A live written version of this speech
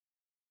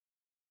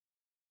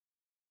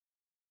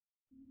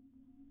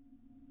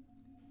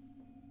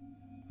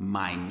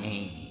My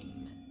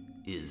name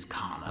is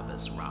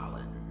Cannabis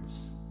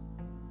Rollins.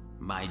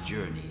 My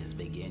journey is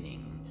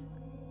beginning.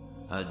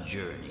 A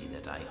journey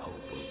that I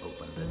hope will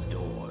open the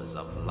doors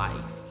of life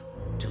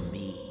to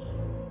me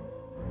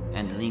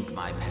and link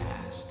my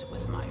past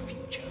with my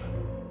future.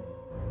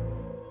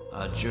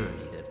 A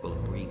journey that will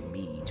bring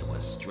me to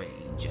a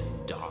strange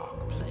and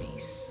dark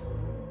place.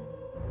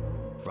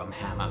 From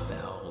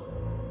Hammerfell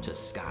to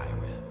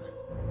Skyrim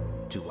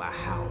to a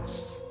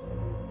house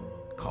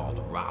called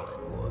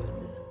Rollinwood.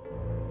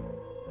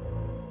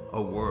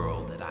 A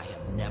world that I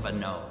have never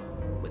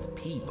known, with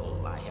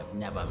people I have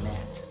never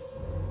met.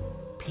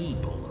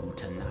 People who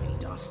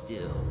tonight are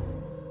still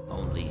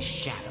only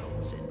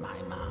shadows in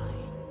my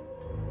mind,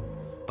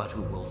 but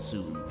who will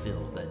soon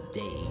fill the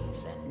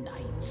days and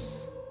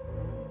nights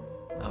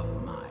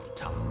of my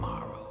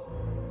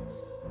tomorrows.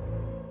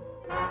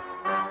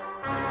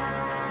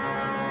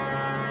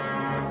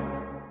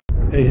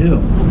 Hey,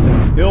 Hill.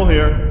 Hill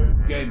here.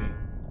 Gaming.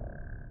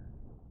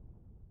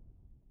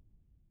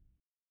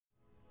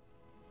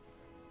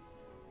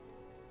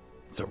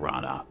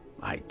 Serana,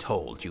 I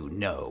told you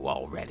no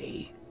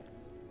already.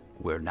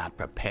 We're not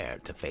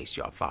prepared to face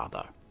your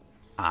father.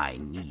 I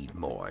need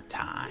more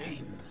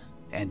time.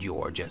 And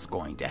you're just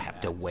going to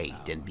have to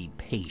wait and be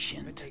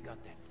patient.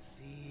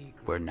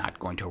 We're not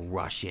going to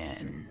rush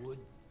in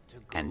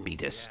and be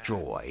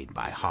destroyed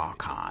by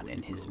Harkon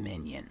and his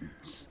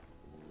minions.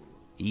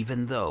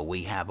 Even though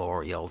we have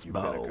Oriel's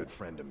bow,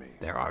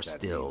 there are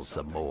still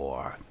some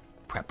more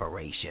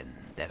preparation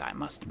that I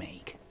must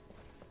make.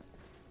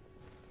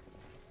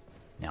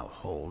 Now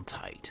hold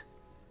tight.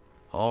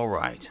 All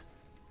right.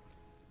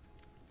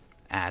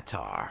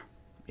 Attar,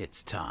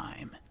 it's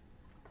time.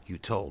 You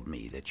told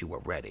me that you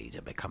were ready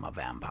to become a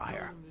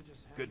vampire.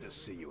 Good to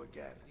see you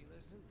again.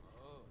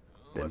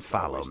 Then Let's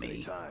follow not waste any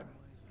me. time.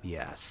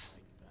 Yes.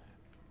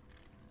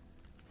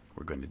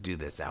 We're going to do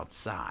this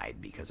outside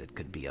because it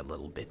could be a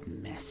little bit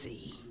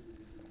messy.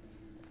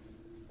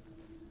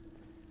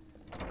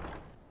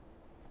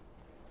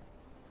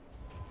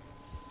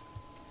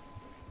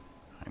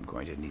 I'm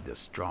going to need the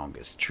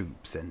strongest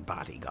troops and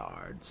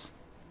bodyguards.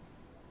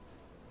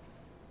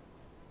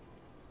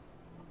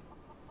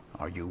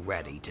 Are you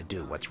ready to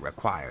do what's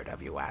required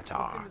of you,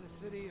 Attar?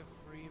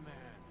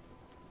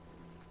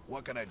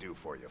 What can I do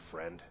for you,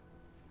 friend?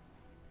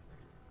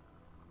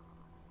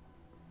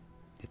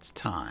 It's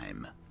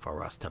time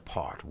for us to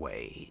part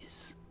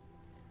ways.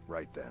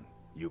 Right then.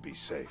 You be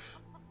safe.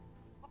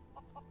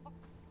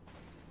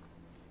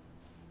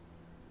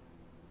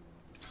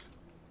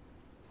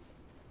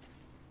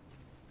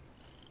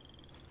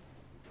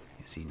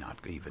 Is he not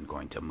even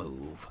going to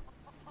move?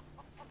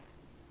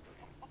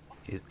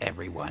 Is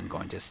everyone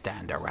going to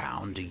stand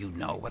around? Do you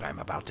know what I'm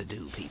about to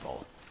do,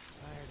 people?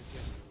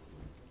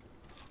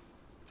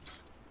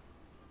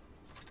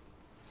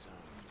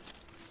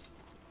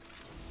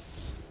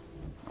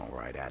 All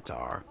right,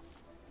 Attar.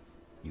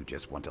 You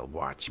just want to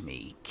watch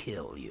me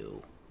kill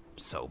you.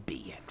 So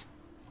be it.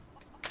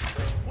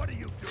 What are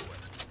you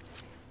doing?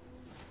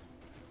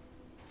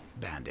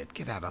 Bandit,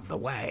 get out of the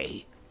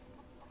way.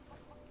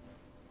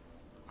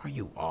 Are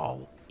you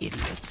all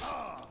idiots?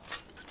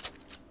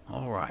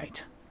 All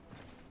right.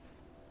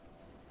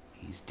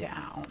 He's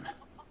down.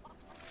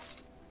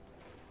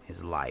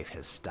 His life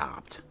has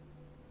stopped.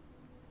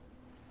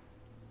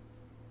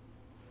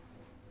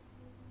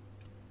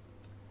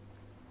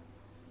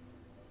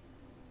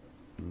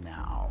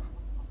 Now,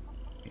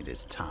 it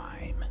is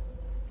time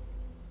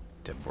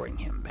to bring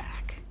him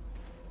back.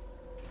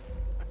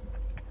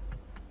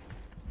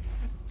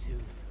 2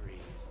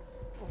 3s.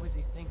 What was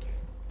he thinking?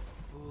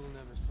 Fool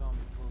never saw me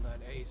pull that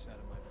ace out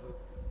of my boot.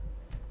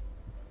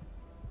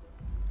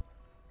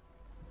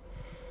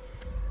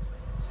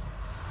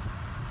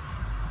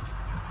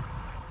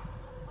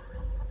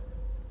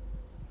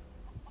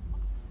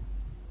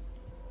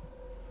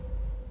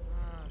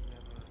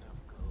 Never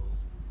enough gold.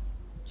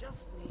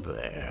 Just need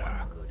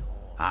There. one good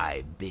haul.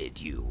 I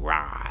bid you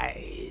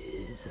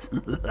rise.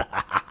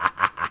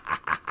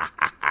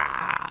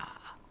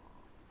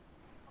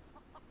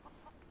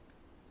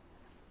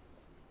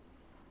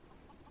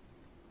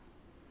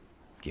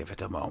 Give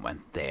it a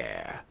moment.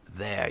 There.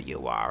 There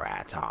you are,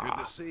 Attar.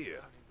 Good to see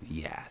you.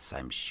 Yes,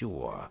 I'm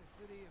sure.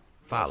 Let's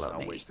Follow not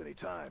me. waste any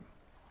time.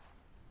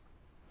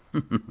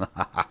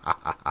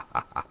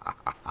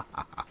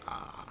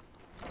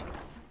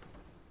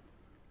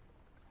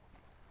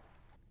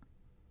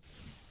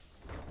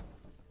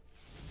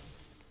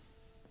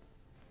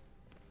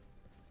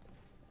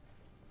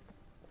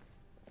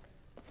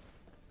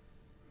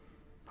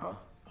 Huh?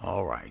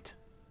 All right.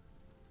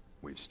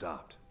 We've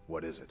stopped.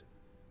 What is it?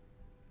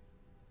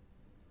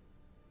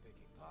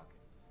 Picking pockets.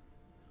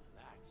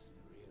 Now that's the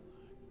real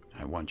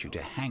art. I want you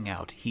to hang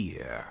out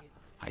here.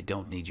 I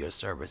don't need your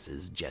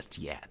services just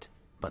yet,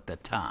 but the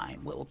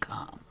time will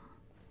come.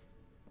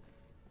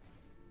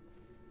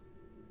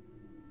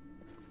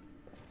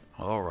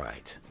 All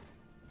right.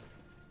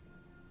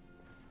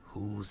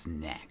 Who's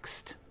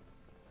next?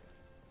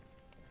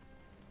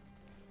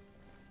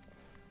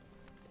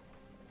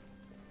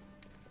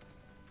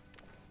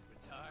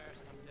 Retired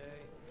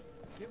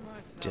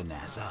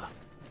Janessa.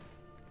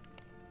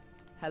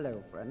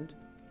 Hello, friend.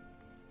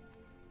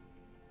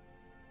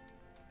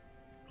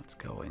 What's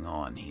going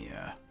on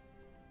here?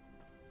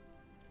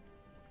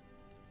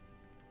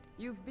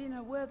 You've been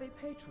a worthy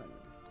patron.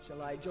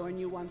 Shall I join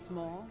you once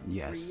more?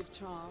 Yes. Free of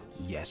charge?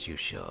 Yes, you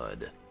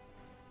should.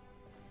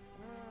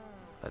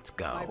 Let's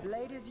My go.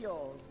 blade is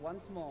yours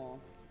once more.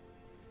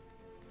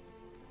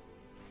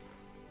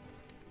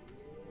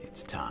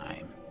 It's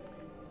time.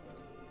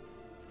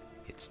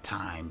 It's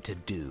time to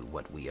do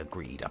what we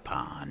agreed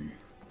upon.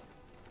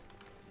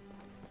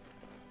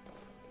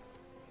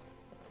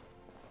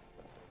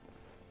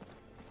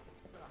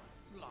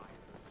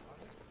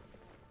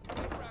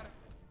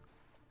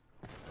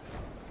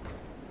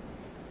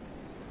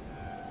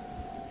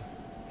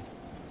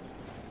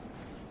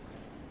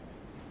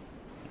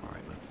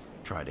 Alright, let's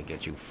try to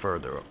get you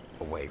further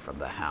away from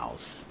the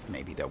house.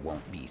 Maybe there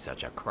won't be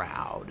such a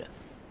crowd.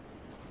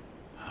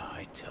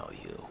 I tell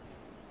you.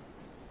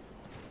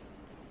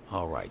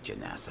 Alright,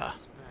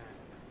 Janessa.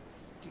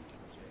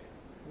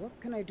 What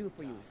can I do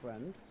for you,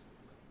 friend?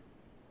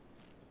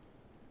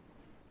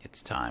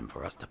 It's time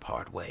for us to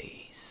part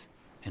ways.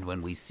 And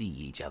when we see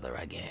each other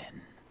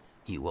again,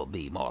 you will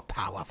be more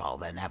powerful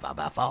than ever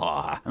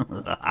before.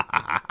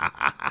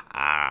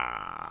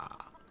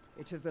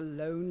 It is a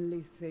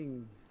lonely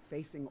thing,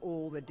 facing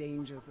all the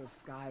dangers of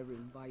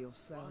Skyrim by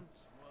yourself.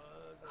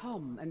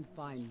 Come and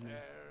find me,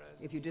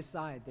 if you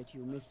decide that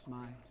you miss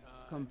my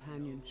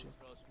companionship.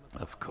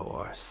 Of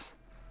course.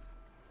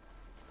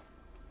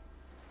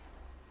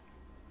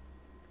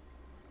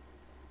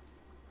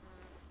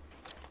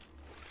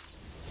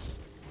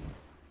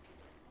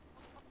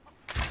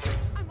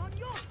 I'm on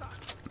your side.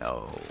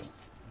 No,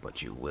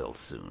 but you will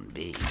soon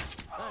be.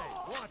 Hey,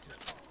 watch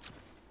it.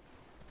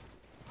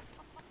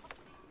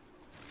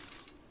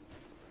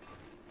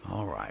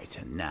 Alright,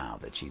 and now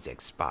that she's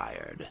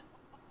expired,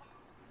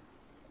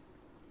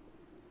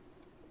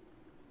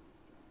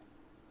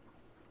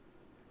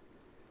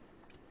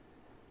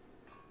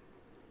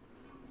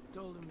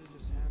 Told him to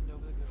just hand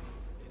over the gun.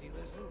 Did he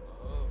listen?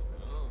 Oh,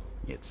 no.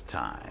 it's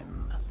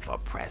time for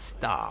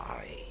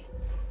Prestari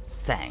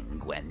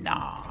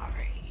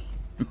Sanguinari.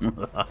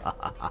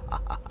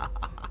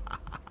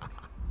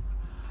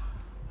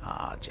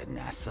 Ah,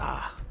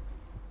 Janessa.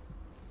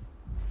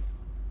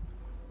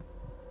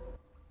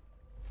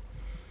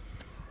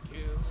 Kill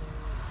him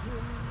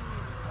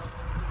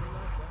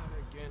like that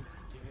again.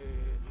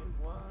 Dead and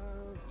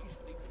while he's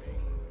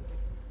sleeping.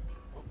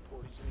 What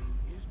poison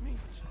his meat?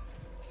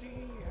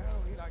 See how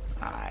he likes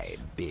it. I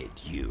bid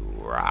you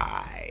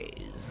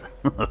rise.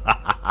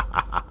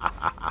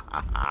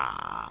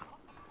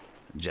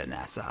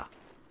 Janessa.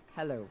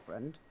 Hello,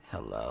 friend.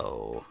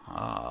 Hello.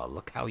 Ah,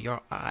 look how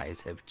your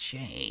eyes have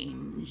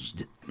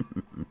changed.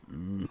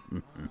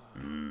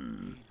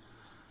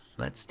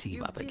 Let's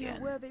team up You've been a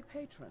again. worthy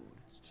patron.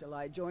 Shall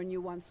I join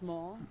you once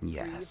more? Free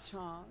of Yes.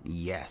 charge?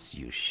 Yes,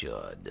 you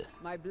should.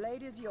 My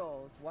blade is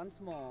yours once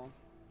more.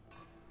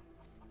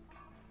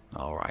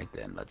 Alright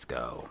then, let's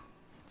go.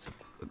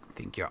 I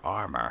think your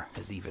armor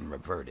has even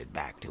reverted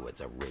back to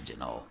its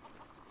original.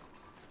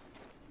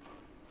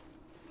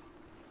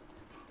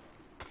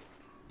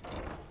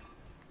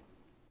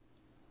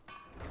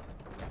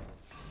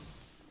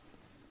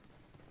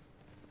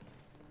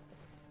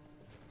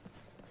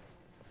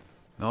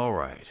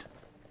 Alright.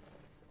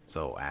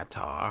 So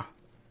Attar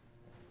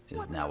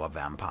is now a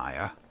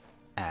vampire,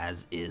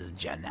 as is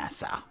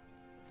Janessa.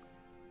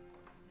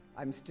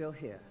 I'm still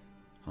here.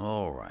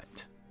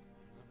 Alright.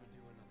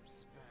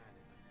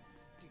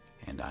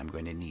 And I'm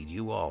going to need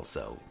you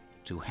also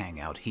to hang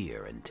out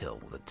here until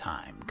the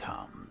time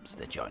comes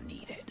that you're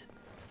needed.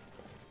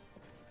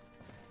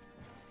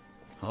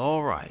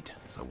 Alright,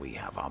 so we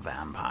have our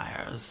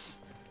vampires.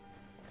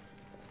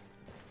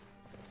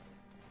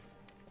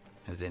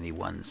 Has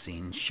anyone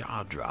seen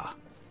Shadra?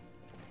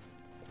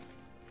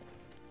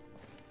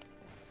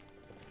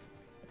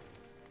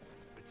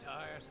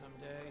 Retire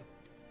someday.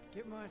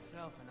 Give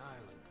myself an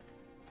island.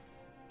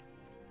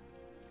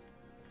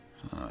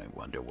 I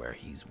wonder where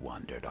he's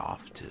wandered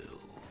off to.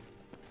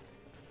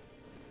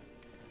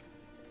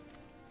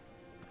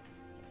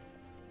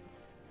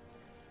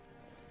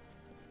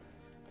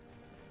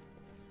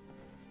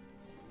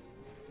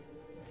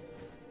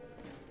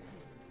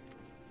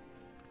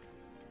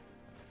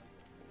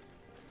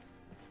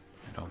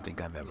 I don't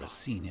think I've ever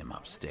seen him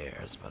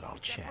upstairs, but I'll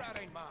That check. rat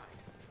ain't mine.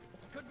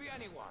 It could be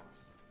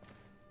anyone's.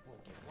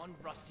 Won't get one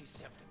rusty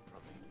septum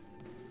from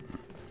me.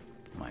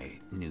 My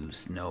new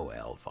snow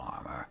elf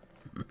armor.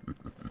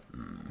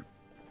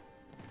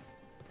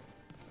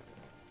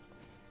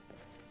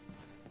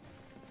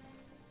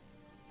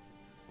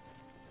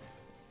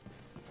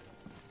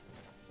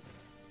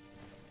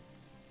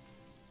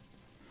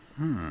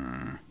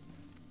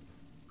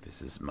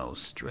 This is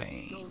most Told him to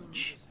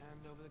strange. just hand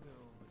over the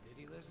gold, but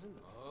did he listen?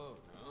 Oh,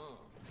 no.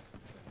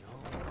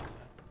 No.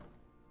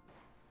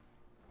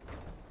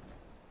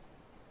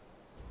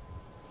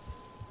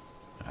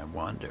 I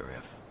wonder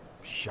if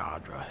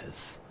Shadra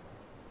has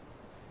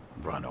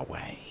run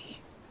away.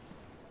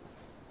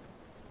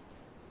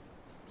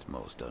 That's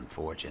most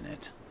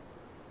unfortunate.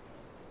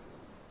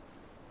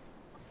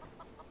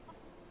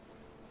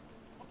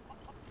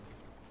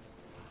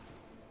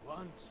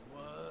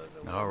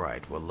 All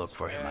right, we'll look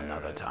for him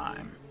another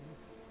time.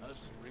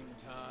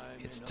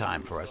 It's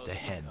time for us to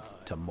head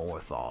to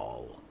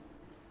Morthal.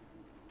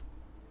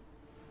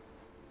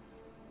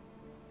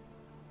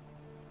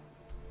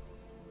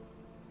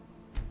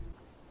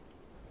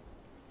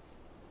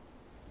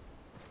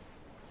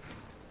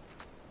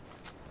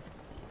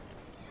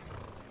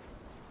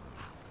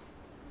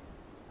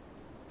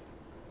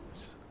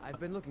 I've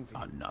been looking for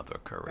you. Another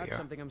courier. Got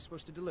something I'm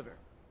supposed to deliver.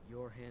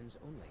 Your hands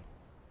only.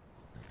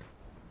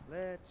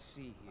 Let's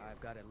see here. I've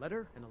got a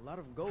letter and a lot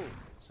of gold.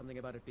 Something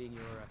about it being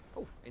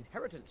your,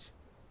 inheritance.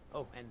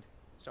 Oh, and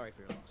sorry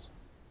for your loss.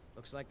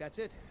 Looks like that's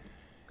it.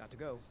 Got to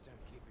go.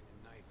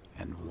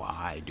 And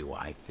why do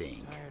I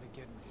think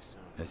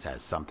this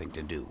has something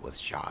to do with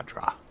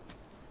Shadra?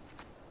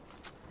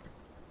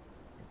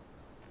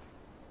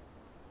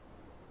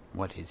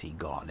 What has he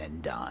gone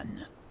and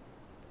done?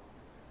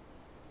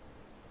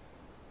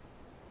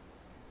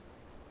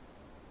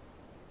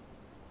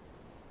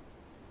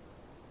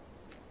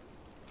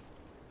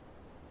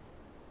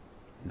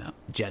 No,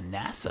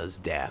 Janassa's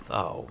death.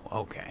 Oh,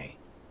 okay.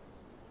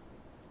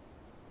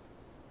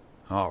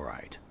 All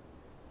right.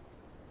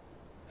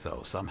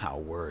 So somehow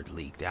word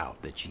leaked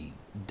out that she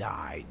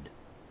died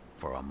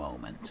for a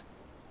moment.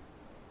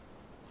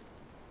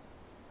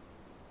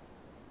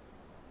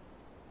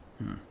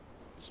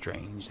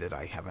 Strange that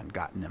I haven't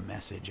gotten a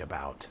message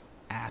about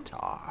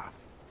Attar.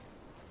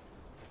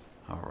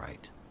 All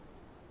right.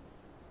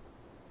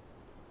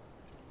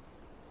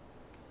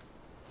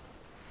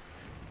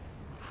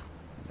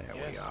 There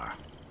we are.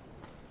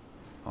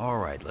 All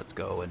right, let's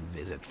go and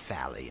visit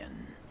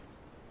Siaion.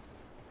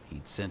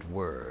 He'd sent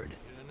word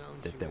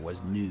that there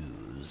was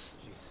news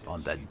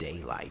on the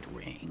Daylight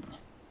Ring.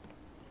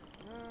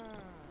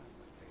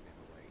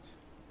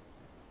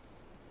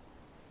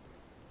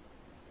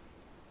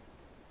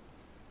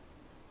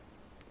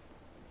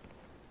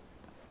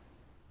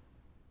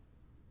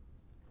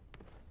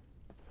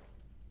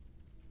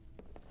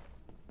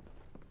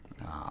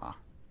 Ah,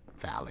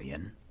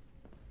 Siaion.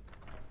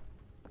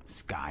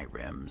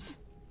 Skyrim's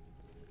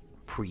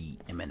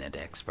preeminent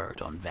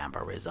expert on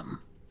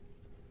vampirism.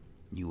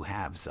 You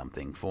have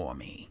something for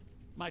me.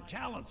 My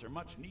talents are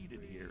much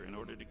needed here in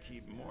order to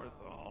keep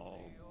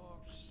Morthal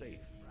safe.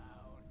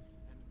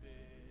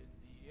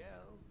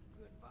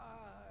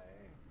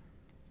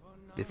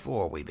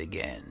 Before we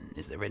begin,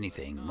 is there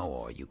anything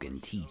more you can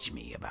teach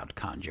me about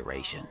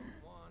conjuration?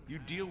 You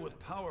deal with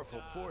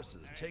powerful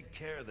forces. Take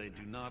care they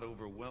do not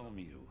overwhelm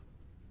you.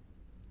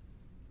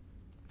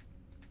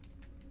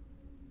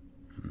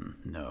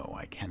 No,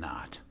 I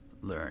cannot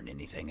learn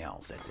anything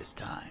else at this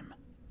time.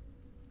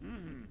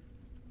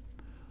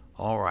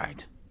 All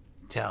right,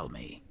 tell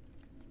me.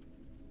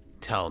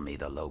 Tell me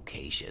the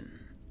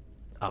location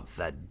of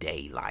the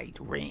Daylight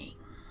Ring.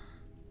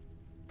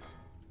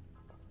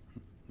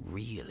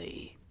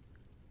 Really?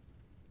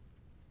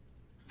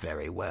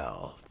 Very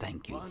well,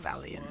 thank you,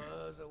 Siaion.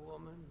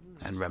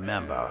 And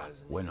remember,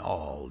 when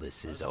all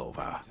this is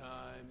over,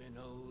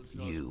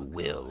 you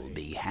will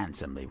be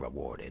handsomely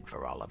rewarded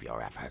for all of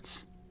your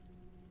efforts.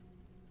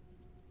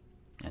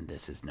 And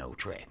this is no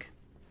trick.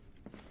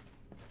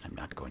 I'm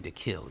not going to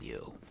kill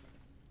you.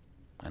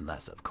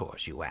 Unless, of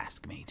course, you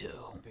ask me to.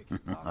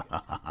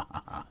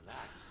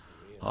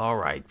 All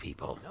right,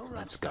 people,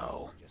 let's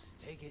go. Just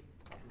take it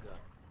and go.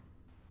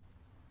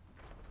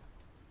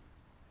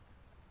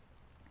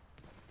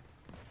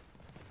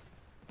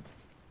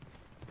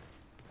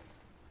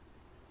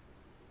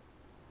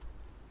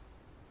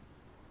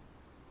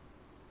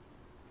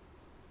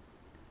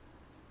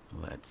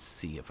 Let's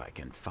see if I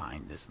can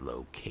find this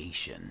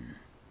location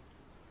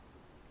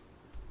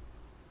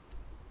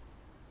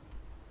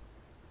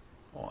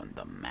on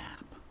the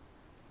map.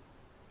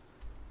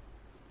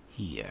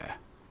 Here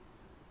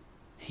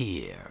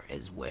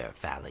is where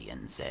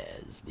Siaion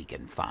says we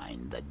can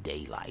find the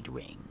Daylight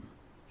Ring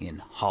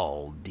in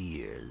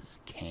Haldir's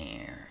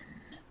cairn.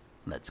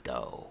 Let's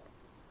go.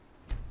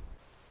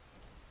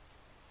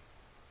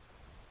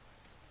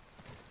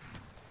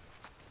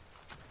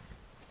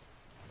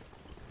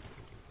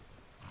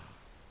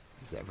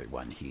 Is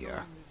everyone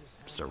here?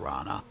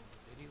 Serana?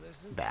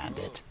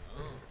 Bandit?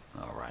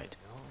 All right.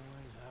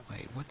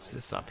 Wait, what's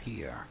this up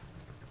here?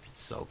 It's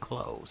so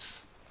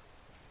close.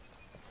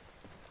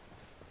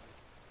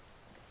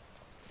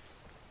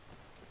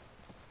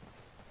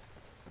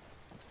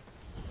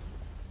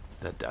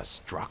 The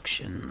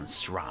Destruction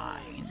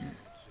Shrine.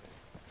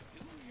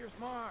 Use your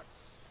smarts.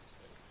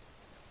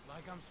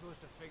 Like I'm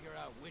supposed to figure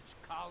out which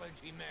college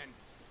he meant.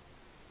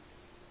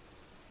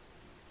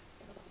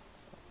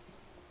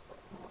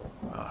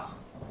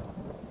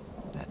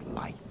 That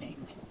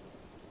lightning.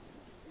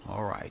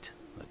 All right,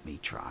 let me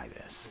try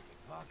this.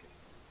 Pockets.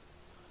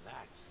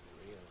 That's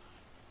the real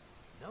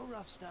art. No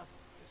rough stuff.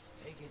 Just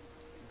take it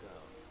and go.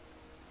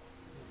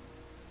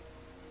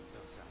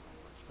 Don't sound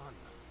like much fun,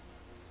 though.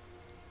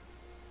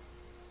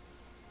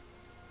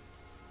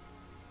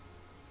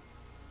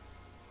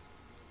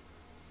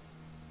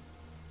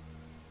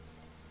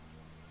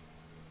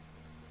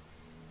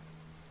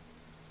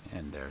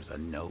 And there's a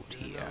note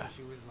here.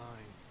 She was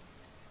lying.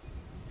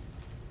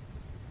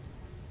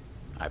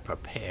 I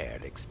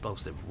prepared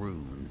explosive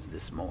runes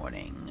this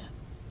morning.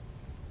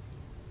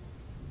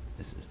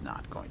 This is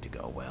not going to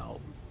go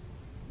well.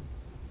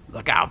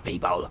 Look out,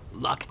 people!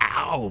 Look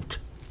out!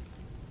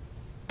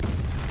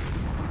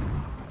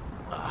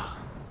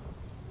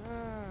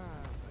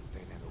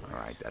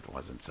 Alright, that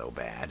wasn't so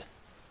bad.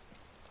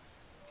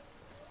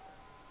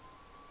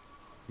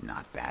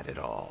 Not bad at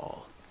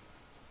all.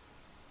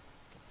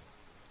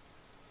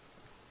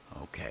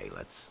 Okay,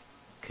 let's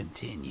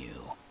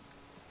continue.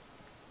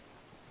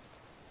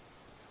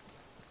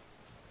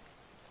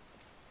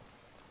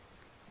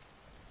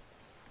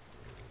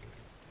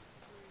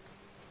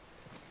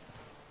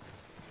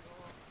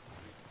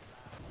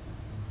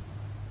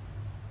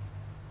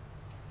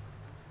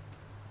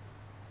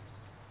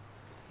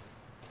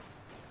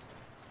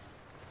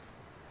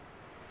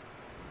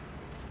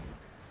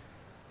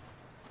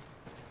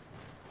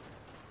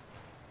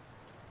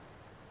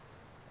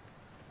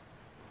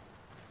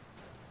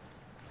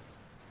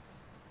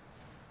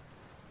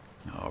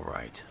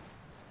 Alright.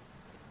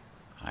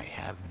 I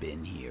have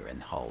been here in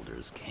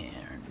Halder's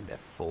cairn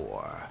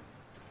before.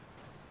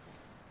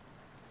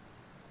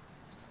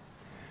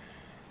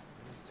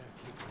 Let me start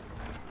keeping the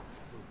right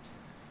boot.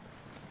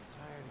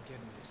 Tired of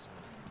getting this on.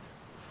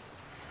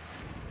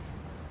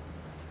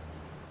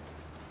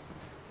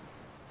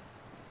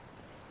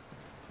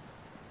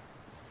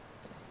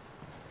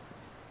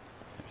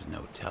 There's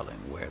no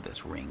telling where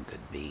this ring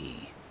could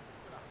be.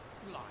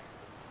 Liar.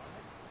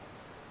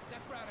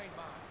 That brat ain't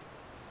mine.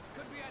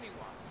 Could be anyone's.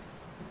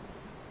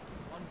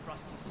 One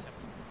rusty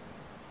scepter.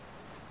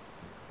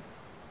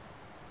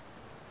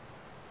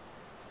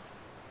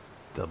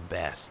 The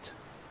best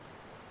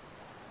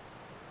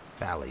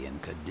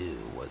Thalion could do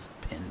was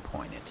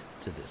pinpoint it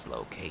to this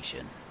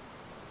location.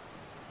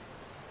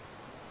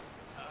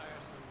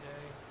 Tiresome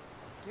day.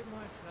 Give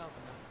myself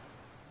another.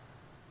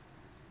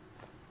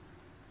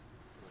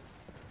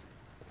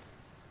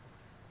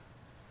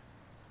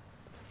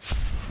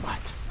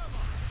 What?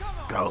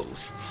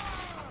 Ghosts.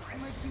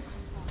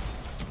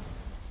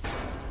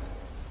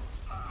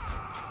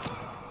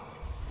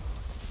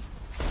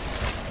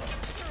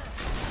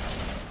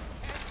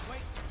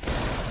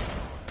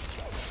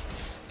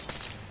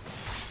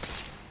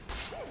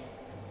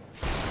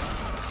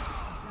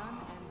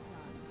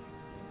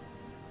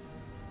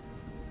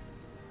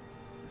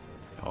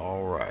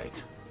 All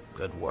right.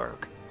 Good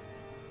work.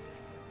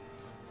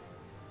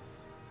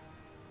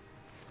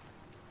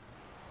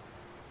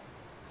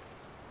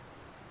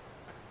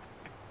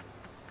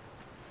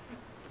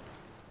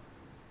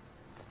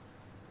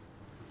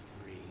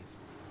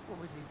 What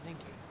was he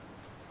thinking?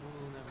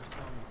 Fool never saw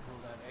me pull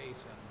that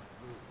ace out of my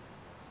boot.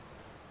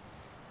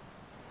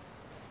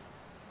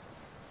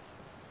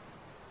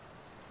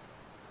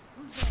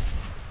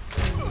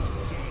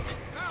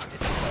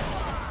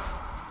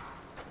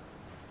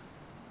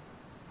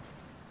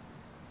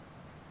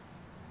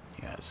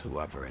 Yes,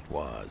 whoever it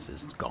was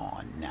is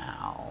gone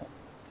now.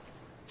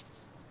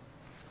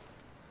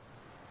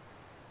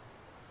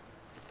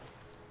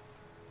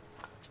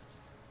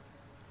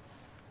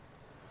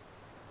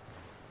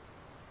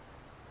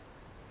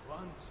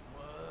 Once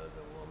was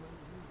a woman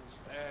as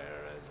fair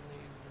as an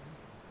evening,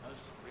 a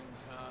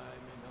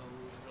springtime in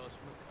old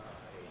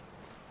Rosmakai.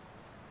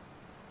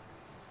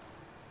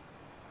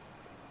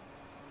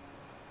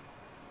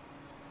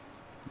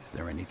 Is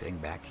there anything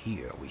back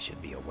here we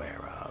should be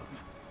aware of?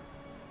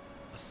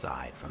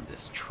 Aside from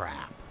this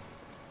trap.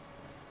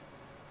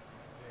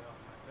 Pay off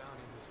my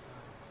bounty this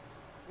time.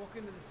 Walk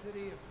into the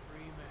city a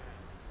free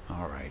man.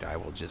 Alright, I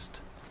will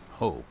just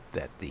hope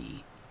that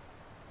the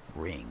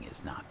ring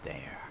is not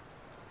there.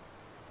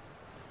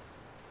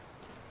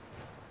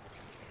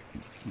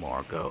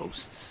 More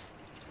ghosts.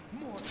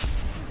 More.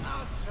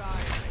 I'll try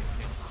and make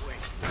it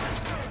quick.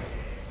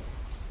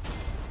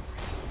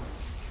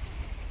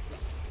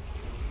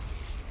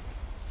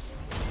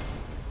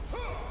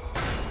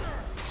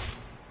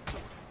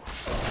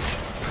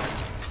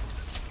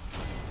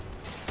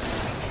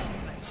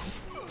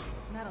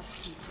 That'll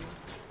teach you.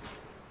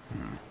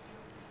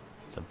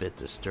 It's a bit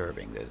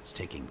disturbing that it's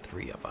taking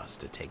 3 of us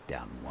to take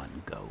down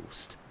one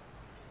ghost.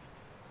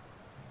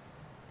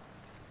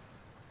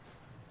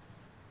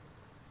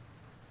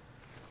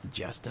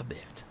 Just a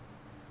bit.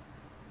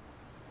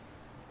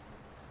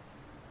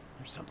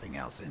 There's something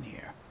else in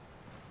here.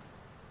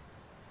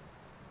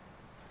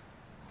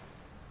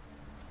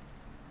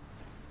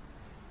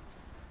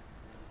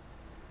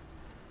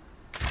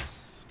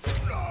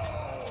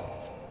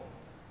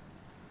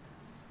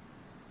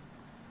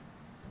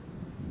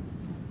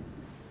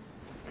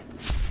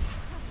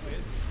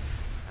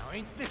 Now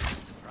ain't this a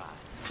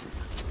surprise?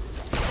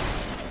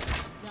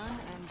 Done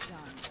and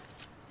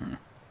done.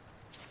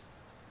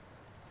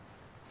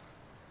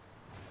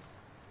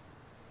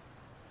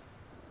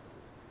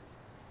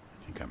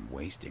 I think I'm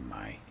wasting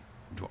my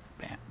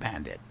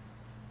bandit.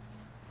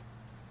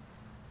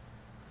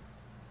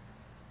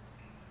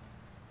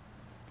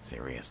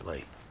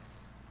 Seriously?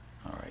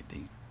 Alright,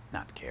 he's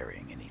not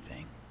carrying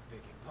anything.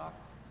 Picky pocket.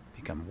 I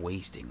think I'm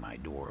wasting my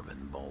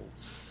dwarven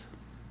bolts.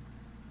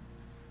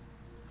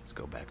 Let's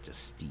go back to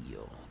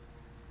steel.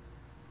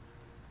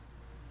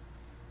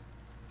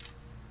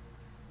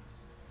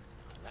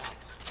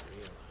 That's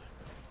real.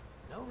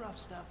 No rough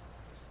stuff.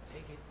 Just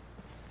take it.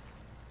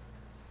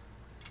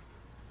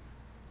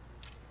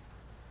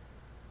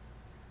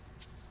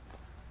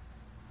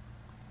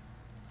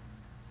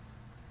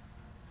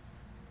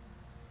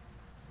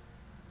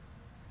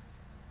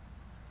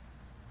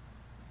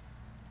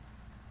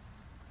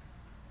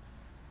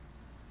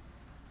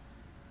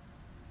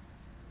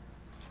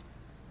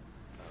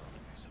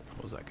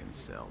 Suppose I can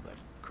sell that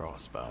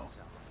crossbow. Sounds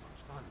like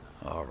much fun,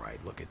 though.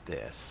 Alright, look at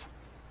this.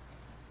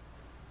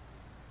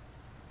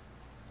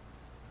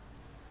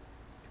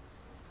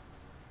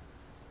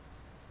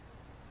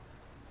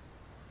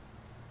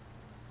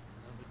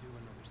 I'll never do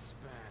another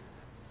span in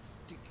that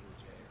stinking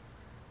jail.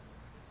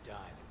 Die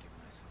to give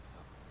myself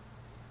up.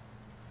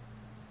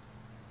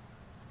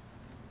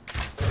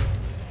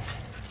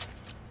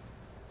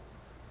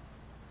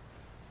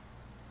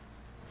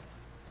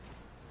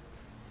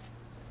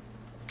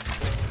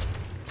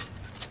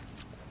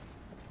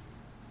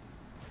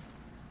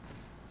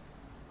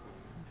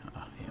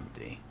 Ah,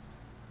 empty.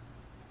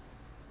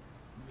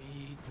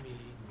 Mead.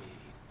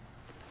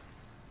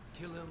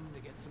 Kill him to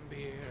get some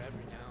beer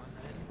every now and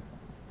then.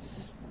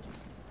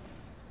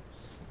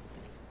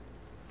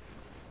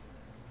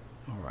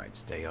 Alright,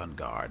 stay on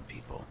guard,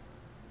 people.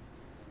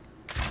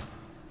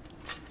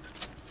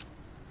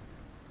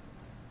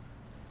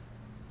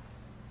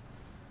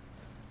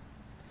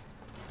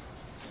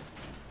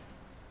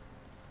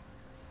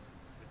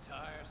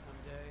 Retire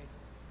someday.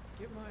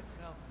 Give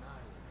myself an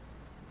island.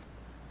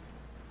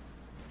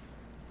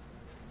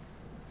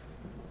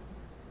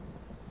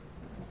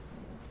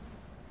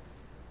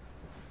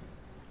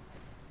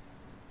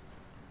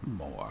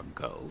 More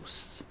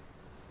ghosts.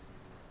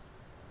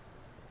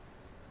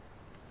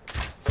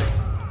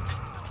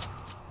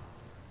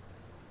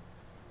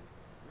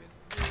 With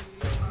me,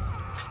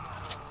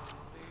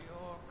 the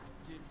orc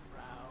did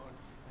frown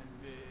and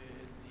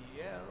bid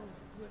the elf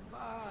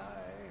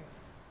goodbye.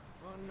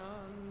 For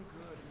none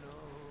could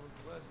know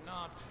 'twas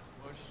not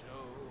for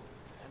show,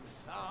 and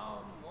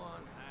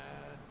someone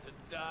had to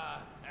die.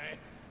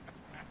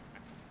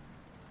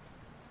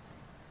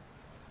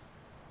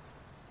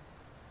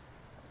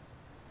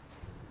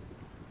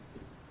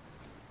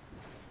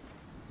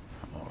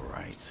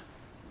 Alright.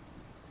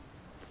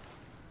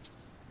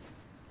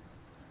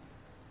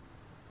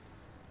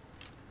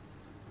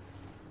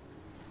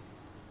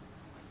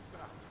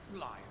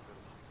 Lying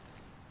good luck.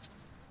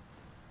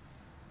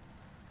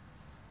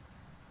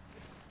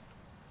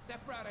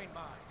 That brat ain't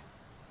mine.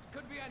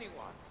 Could be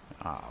anyone's.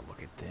 Ah,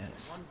 look at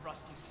this. One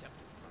rusty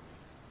septum from me.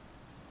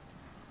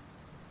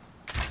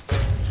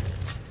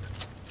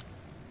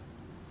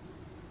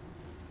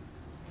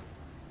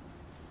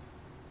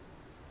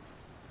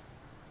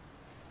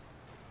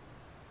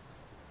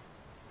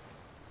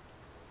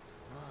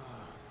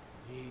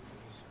 Need me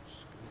some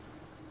scoop.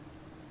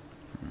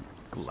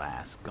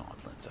 Glass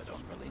gauntlets. I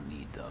don't really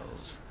need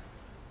those.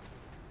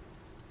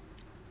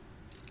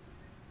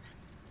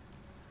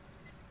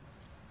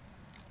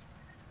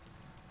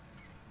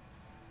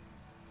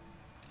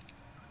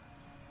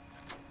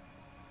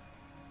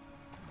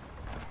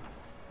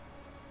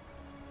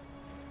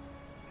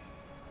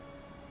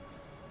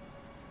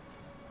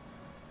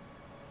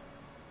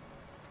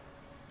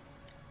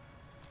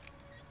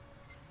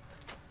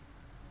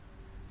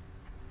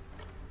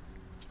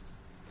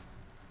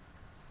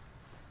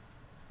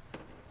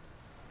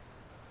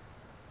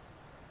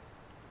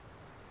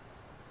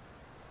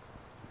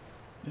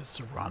 Is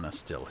Serana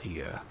still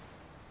here?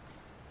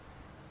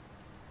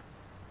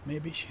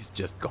 Maybe she's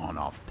just gone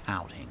off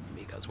pouting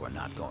because we're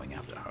not going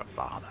after her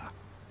father.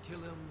 Kill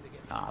him to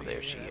get Ah, some there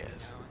beer she every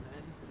is. now and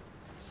then.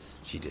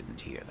 She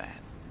didn't hear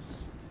that.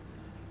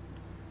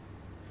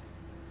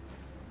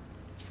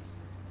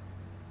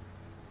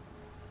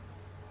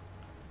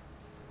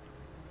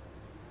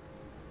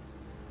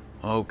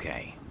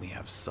 Okay, we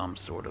have some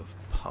sort of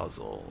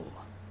puzzle.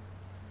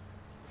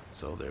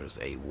 So there's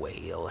a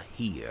whale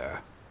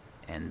here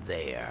and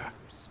there.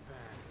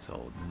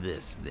 So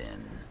this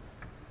then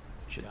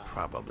should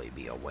probably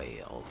be a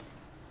whale.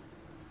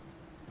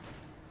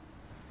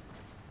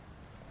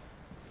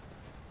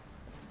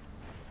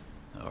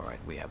 Alright,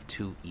 we have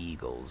two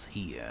eagles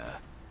here.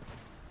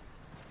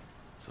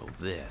 So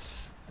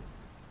this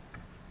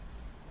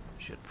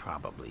should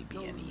probably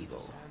be an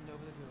eagle.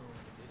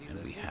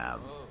 And we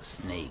have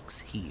snakes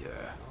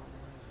here.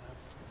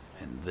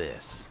 And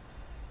this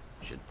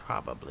should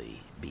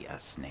probably be a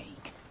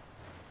snake.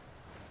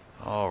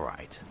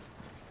 Alright.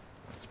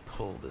 Let's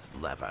pull this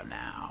lever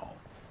now.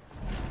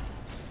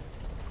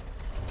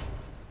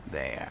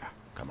 There.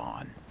 Come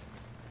on.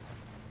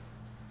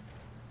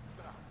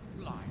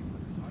 Lying,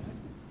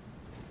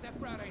 that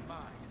brat ain't mine.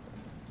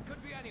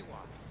 Could be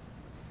anyone's.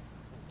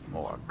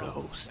 More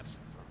ghosts.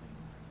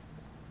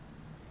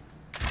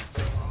 Now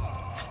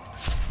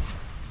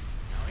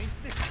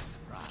ain't this a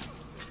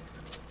surprise?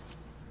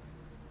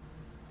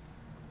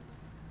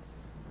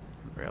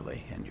 Really?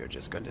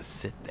 just going to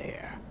sit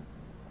there.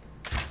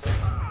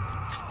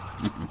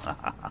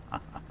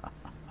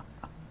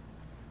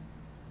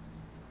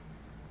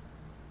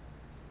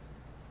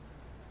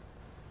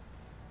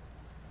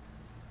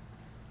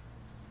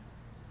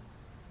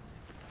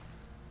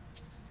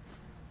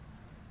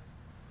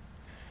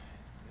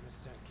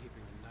 Start keeping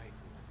a knife in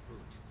my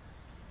boot.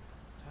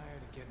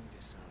 Tired of getting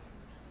disarmed.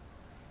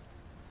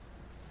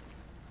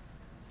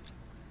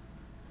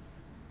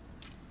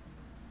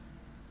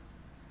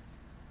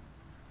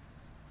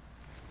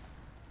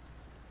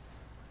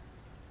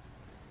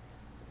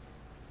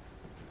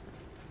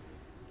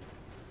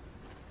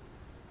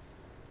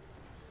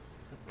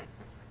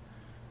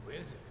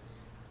 Wizards.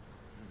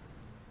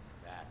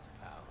 That's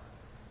power.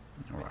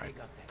 All right. They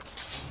got that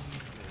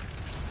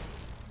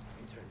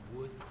and turn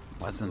wood.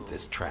 Wasn't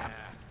this trap?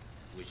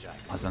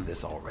 Wasn't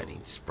this already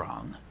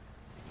sprung?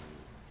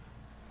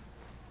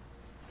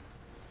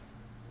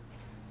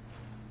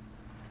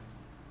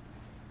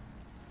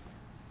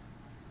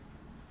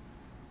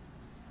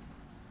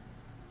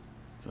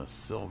 It's a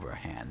silver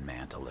hand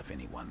mantle if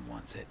anyone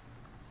wants it.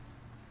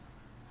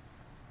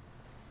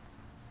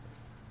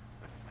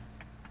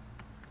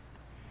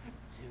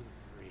 Two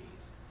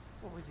threes.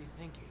 What was he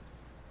thinking?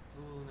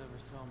 Fool never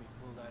saw me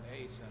pull that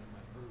ace out of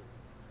my boot.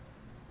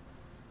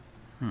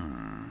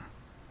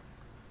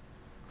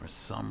 For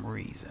some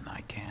reason,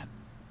 I can't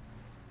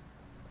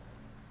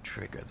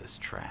trigger this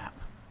trap.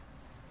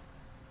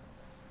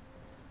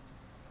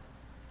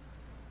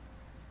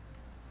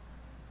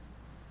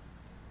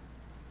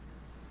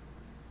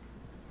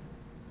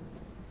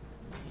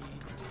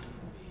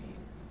 Mead.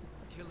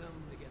 Kill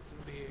him to get some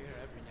beer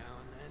every now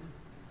and then.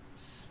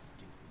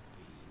 Stupid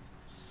bees.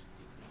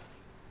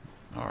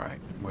 Stupid.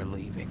 Alright, we're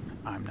leaving.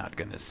 I'm not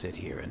gonna sit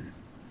here and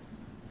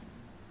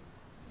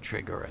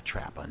trigger a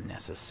trap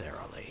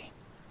unnecessarily.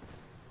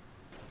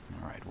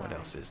 Alright, what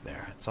else is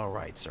there? It's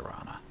alright,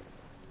 Serana.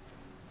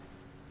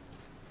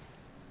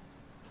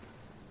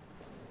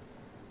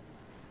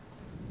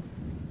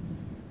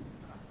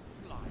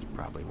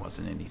 Probably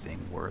wasn't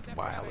anything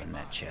worthwhile in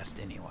that chest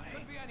anyway.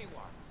 Could be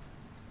anyone's.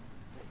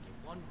 Get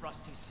one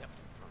rusty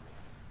septum from me.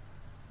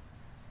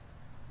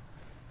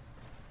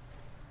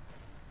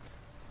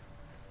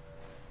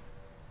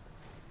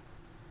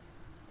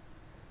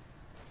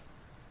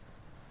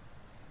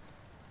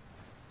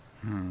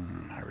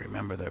 I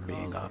remember there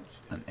being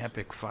an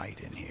epic fight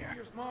in here.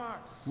 Here's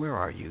marks. Where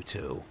are you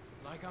two?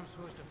 Like I'm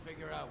supposed to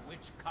figure out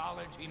which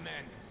college he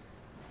meant.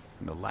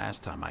 The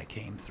last time I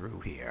came through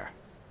here.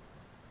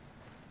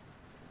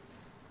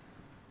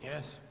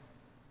 Yes?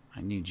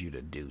 I need you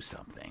to do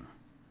something.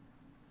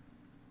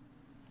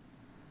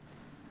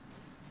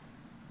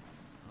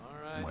 All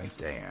right. Wait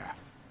there.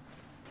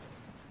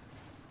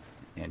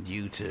 And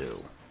you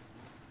too.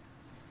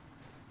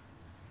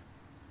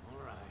 All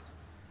right.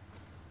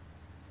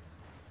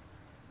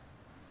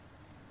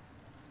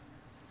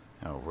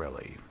 Oh,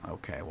 really?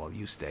 Okay, well,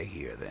 you stay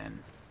here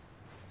then.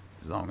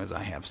 As long as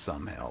I have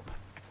some help.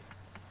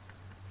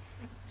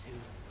 2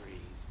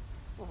 3s.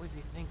 What was he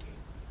thinking?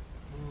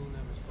 Fool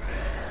never saw me.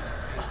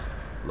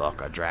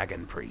 Look, a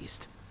dragon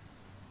priest.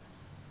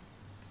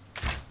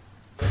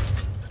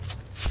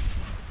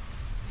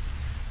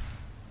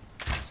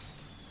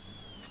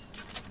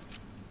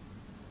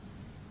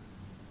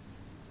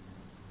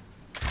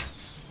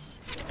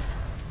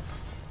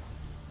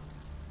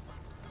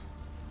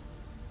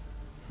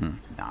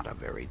 Not a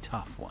very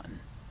tough one.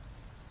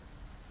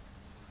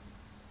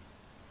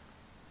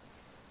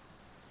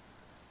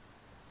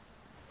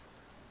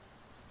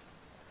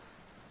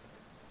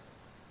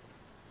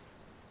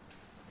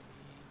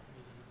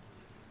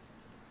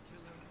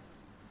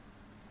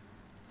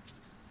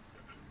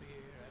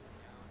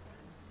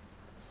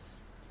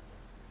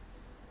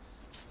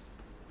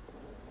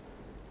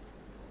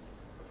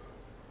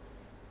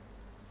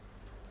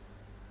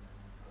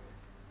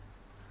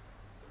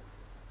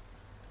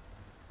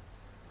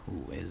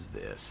 Who is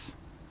this?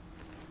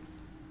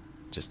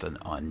 Just an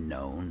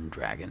unknown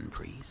dragon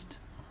priest?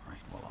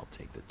 Alright, well, I'll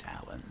take the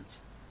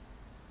talons.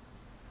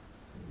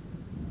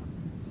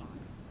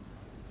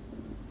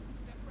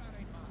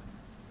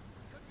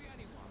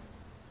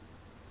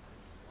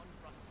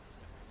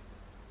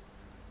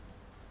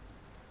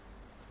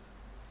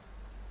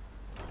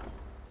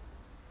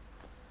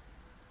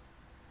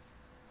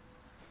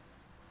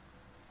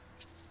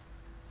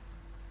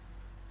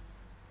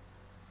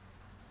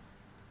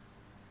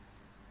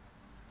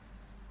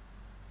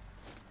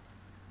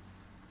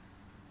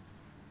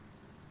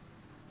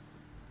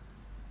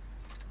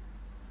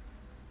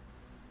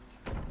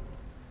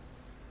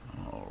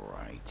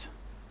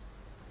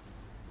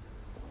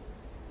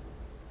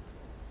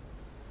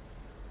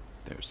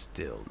 There's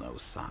still no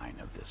sign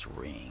of this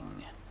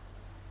ring.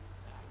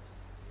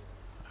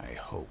 I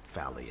hope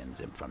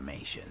Falion's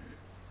information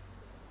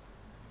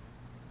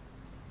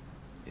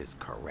is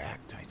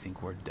correct. I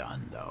think we're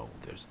done, though.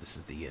 This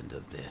is the end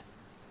of the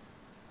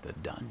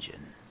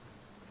dungeon.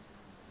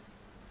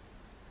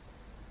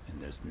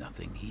 And there's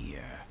nothing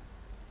here.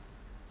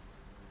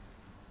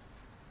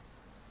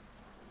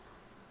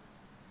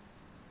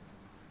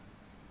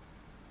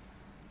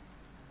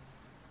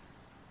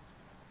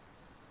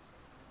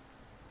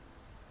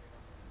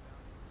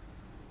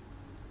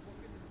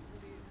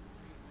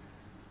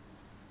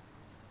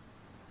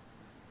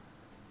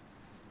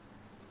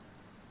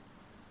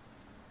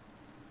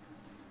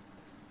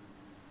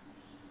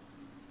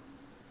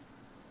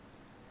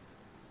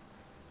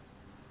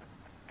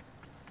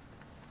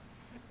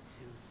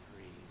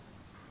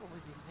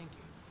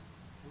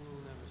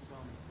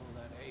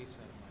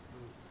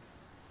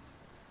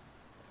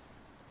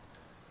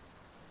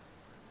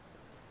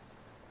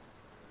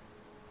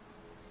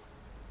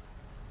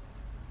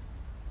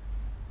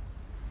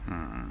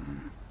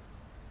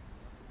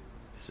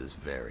 This is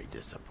very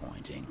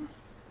disappointing.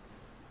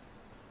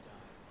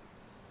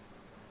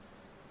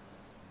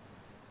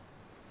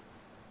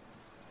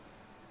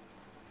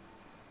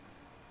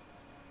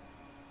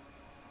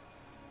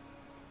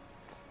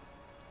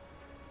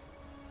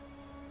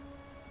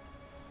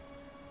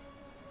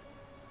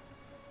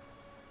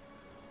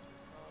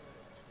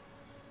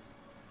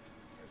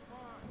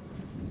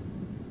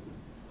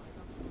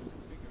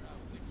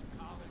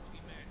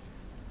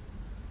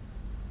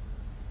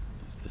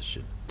 This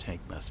should take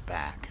us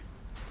back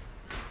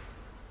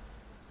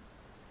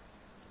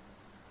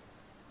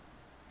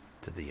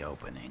to the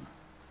opening.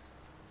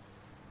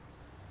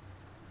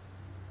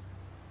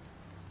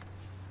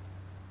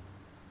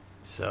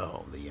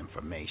 So, the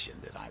information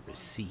that I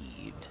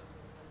received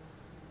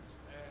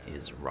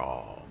is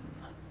wrong.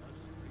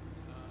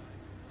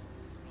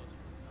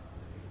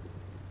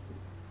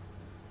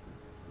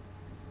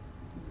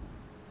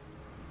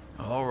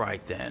 All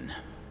right then.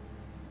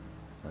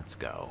 Let's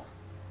go.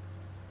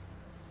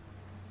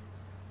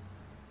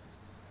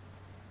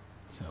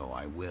 So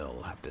I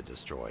will have to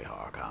destroy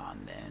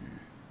Harkon then.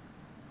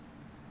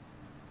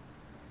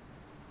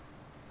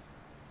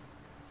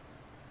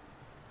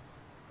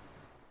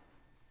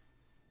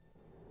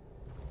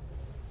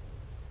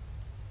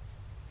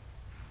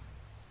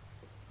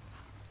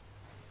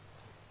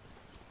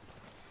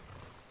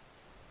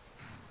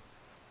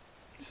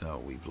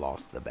 So we've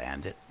lost the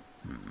bandit?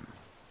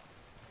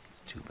 It's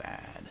too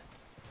bad.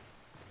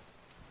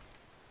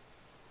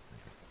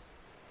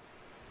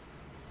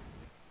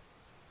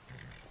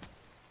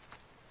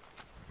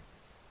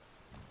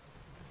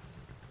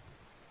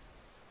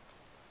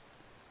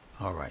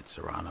 All right,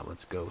 Serana,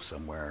 let's go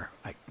somewhere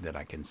that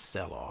I can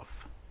sell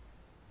off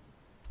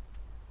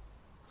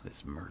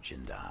this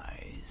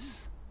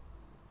merchandise.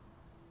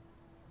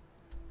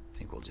 I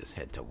think we'll just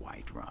head to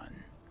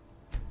Whiterun.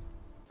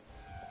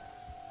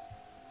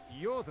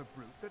 You're the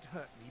brute that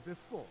hurt me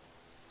before.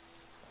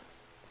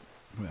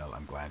 Well,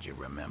 I'm glad you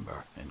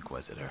remember,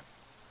 Inquisitor.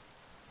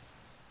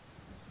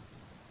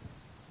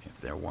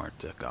 If there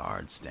weren't a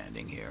guard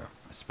standing here,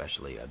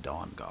 especially a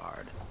Dawn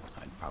Guard,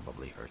 I'd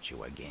probably hurt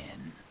you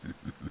again.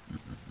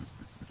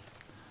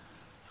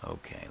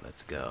 Okay,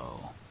 let's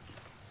go.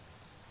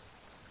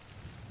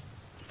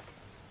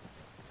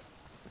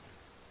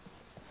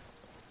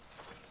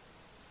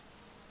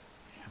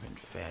 Haven't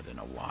fed in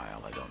a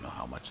while. I don't know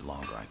how much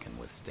longer I can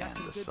withstand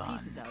the sun.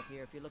 Got some good pieces out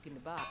here if you're looking to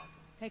buy.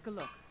 Take a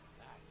look.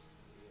 That's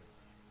weird.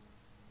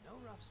 No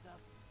rough stuff.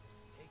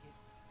 Just take it and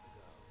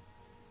go.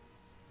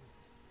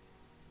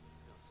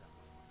 Don't sound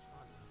like much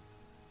fun, though.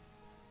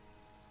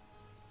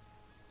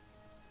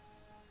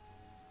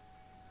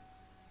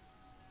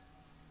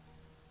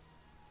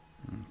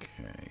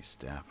 Okay,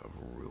 Staff of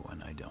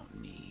Ruin I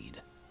don't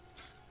need.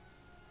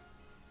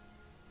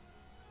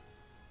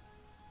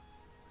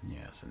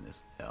 Yes, and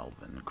this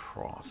elven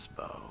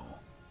crossbow.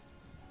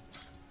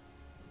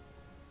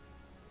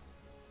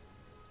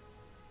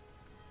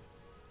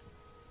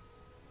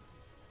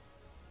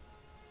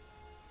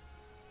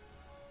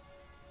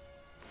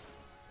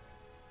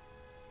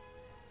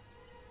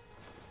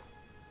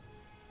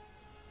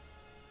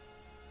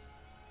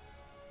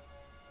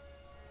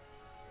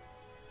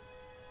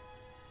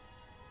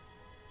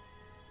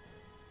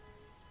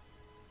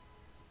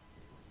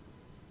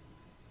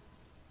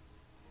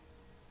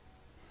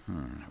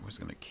 I was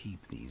gonna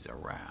keep these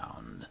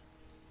around.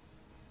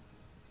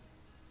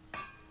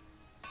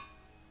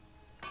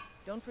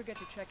 Don't forget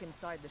to check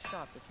inside the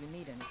shop if you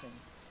need anything.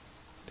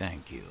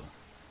 Thank you.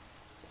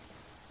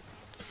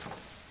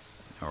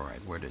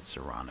 Alright, where did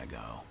Serana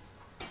go?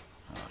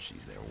 Oh,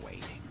 she's there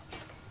waiting.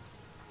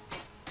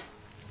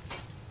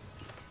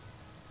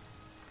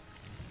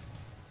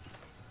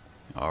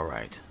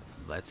 Alright,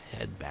 let's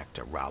head back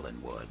to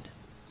Rollinwood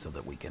so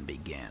that we can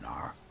begin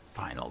our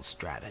final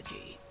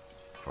strategy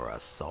for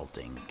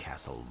assaulting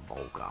Castle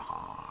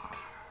Volkihar.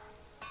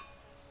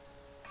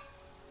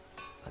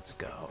 Let's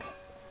go.